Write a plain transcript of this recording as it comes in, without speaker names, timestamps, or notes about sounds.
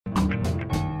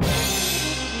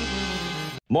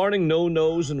Morning, no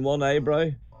nose and one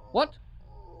eyebrow. What?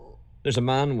 There's a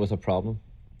man with a problem.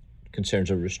 Concerns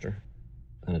a rooster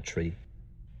and a tree.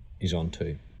 He's on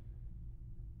 2.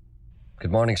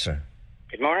 Good morning, sir.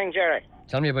 Good morning, Gerry.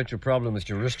 Tell me about your problem with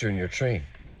your rooster and your tree.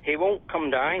 He won't come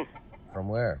down. From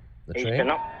where? The He's tree? been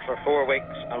up for 4 weeks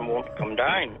and won't come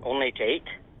down, only to eat.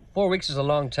 4 weeks is a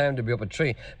long time to be up a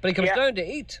tree. But he comes down to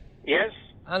eat. Yes.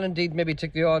 And indeed maybe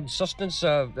take the odd sustenance,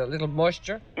 a little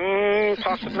moisture.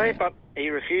 Possibly, but he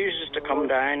refuses to come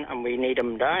down and we need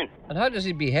him down. And how does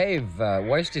he behave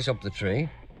whilst he's up the tree?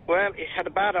 Well, he's had a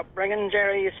bad upbringing,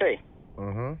 Gerry, you see.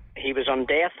 Mm-hmm. He was on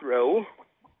death row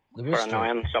The for rooster.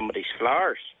 annoying somebody's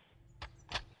flowers.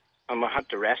 And we had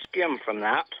to rescue him from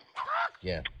that.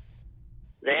 Yeah.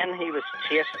 Then he was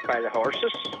chased by the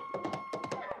horses.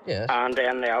 Yes. And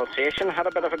then the Alsatian had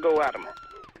a bit of a go at him.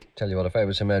 Tell you what, if I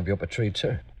was him, I'd be up a tree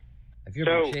too. If you're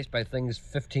being So- chased by things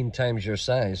 15 times your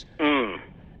size,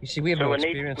 you see, we have So no we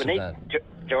experience need of that.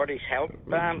 Geordie's help,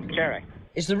 Gerry.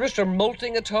 Is the rooster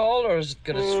molting at all, or has it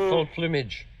got its full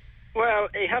plumage? Well,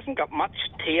 he hasn't got much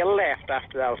tail left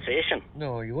after the Alsatian.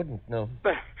 No, you wouldn't, no.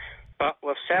 But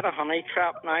we've set a honey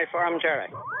trap now for him, Gerry.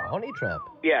 A honey trap?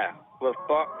 Yeah, we've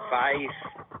bought 5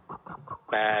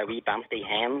 wee banty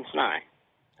hens now.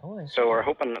 Oh, I see. So we're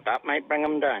hoping that might bring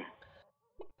him down.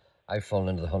 I've fallen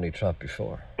into the honey trap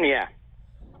before. Yeah,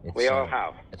 It's, we all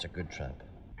have. It's a good trap.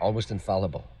 Almost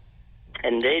infallible.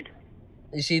 Indeed.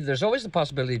 You see, there's always the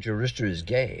possibility that your rooster is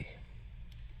gay.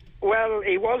 Well,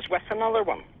 he was with another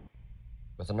one.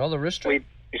 With another rooster?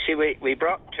 We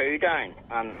brought 2 down,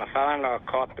 and my father-in-law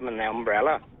caught them in the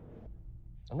umbrella.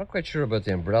 I'm not quite sure about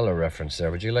the umbrella reference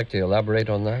there. Would you like to elaborate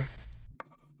on that?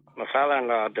 My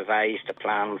father-in-law devised a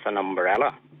plan with an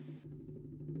umbrella.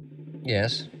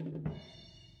 Yes.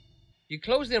 You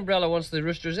close the umbrella once the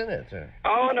rooster's in it? Or?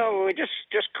 Oh, no, we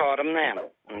just caught him then.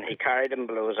 And he carried him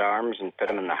below his arms and put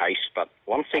him in the house. But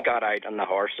once he got out and the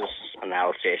horses and the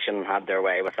Alsatian had their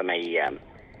way with him,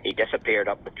 he disappeared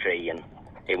up the tree and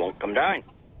he won't come down.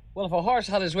 Well, if a horse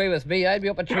had his way with me, I'd be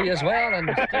up a tree as well and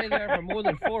stay there for more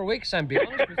than 4 weeks, I'm being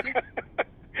honest with you.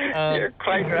 You're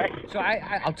quite right. So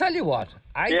I'll tell you what.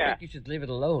 I Yeah. think you should leave it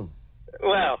alone.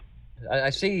 Well, I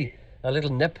see a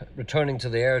little nip returning to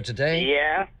the air today.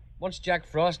 yeah. Once Jack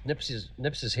Frost nips his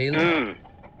heels.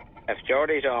 If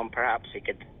Geordie's on, perhaps he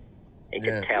could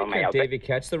tell me. Can't Davy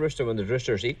catch the rooster when the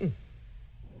rooster's eating?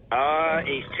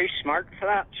 He's too smart for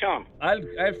that, Sean.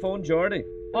 I'll phone Geordie.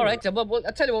 All right, well,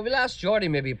 I'll tell you what, we'll ask Geordie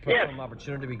maybe Yes. some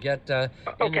opportunity we get in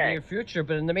the Okay. near future,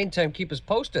 but in the meantime, keep us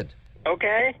posted.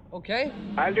 Okay, Okay?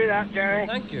 I'll do that, Gerry.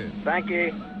 Thank you. Thank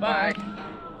you. Bye.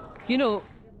 You know,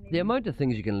 the amount of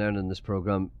things you can learn in this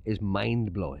program is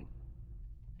mind-blowing.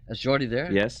 Is Geordie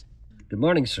there? Yes. Good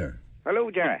morning, sir.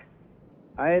 Hello, Jerry.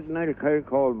 I had an little cow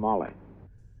called Molly.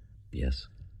 Yes.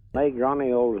 My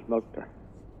granny always milked her.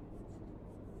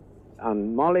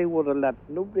 And Molly would have let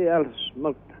nobody else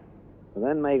milk her. But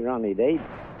then my granny died.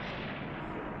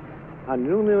 And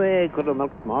the only way I could have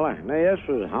milked Molly, now this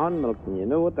was hand milking, you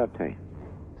know, at that time.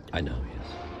 I know, yes.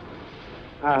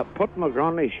 I put my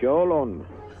granny's shawl on me.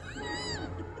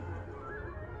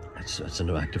 That's an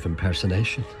act of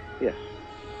impersonation. Yes.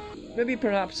 Maybe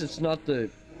perhaps it's not the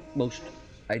most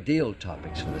ideal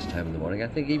topics for this time in the morning. I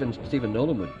think even Stephen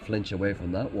Nolan would flinch away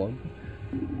from that one.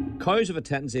 Cows have a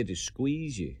tendency to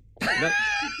squeeze you.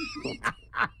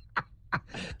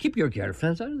 Keep your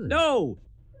girlfriends out of this. No!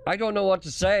 I don't know what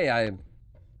to say.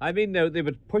 I mean, they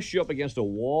would push you up against a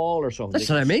wall or something. That's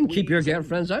They what I could mean. Keep your squeeze in.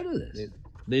 girlfriends out of this.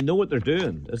 They know what they're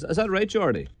doing. Is that right,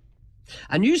 Geordie?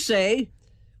 And you say,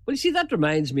 well, you see, that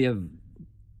reminds me of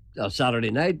Saturday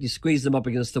night. You squeeze them up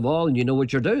against the wall and you know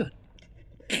what you're doing.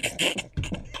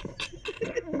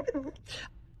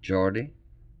 Geordie?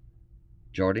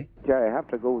 Jerry, I have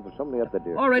to go. There's somebody at the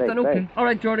door. All right, then, okay. Bye. All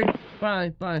right, Geordie.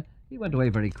 Bye. He went away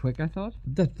very quick, I thought.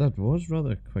 That was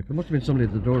rather quick. There must have been somebody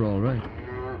at the door, all right.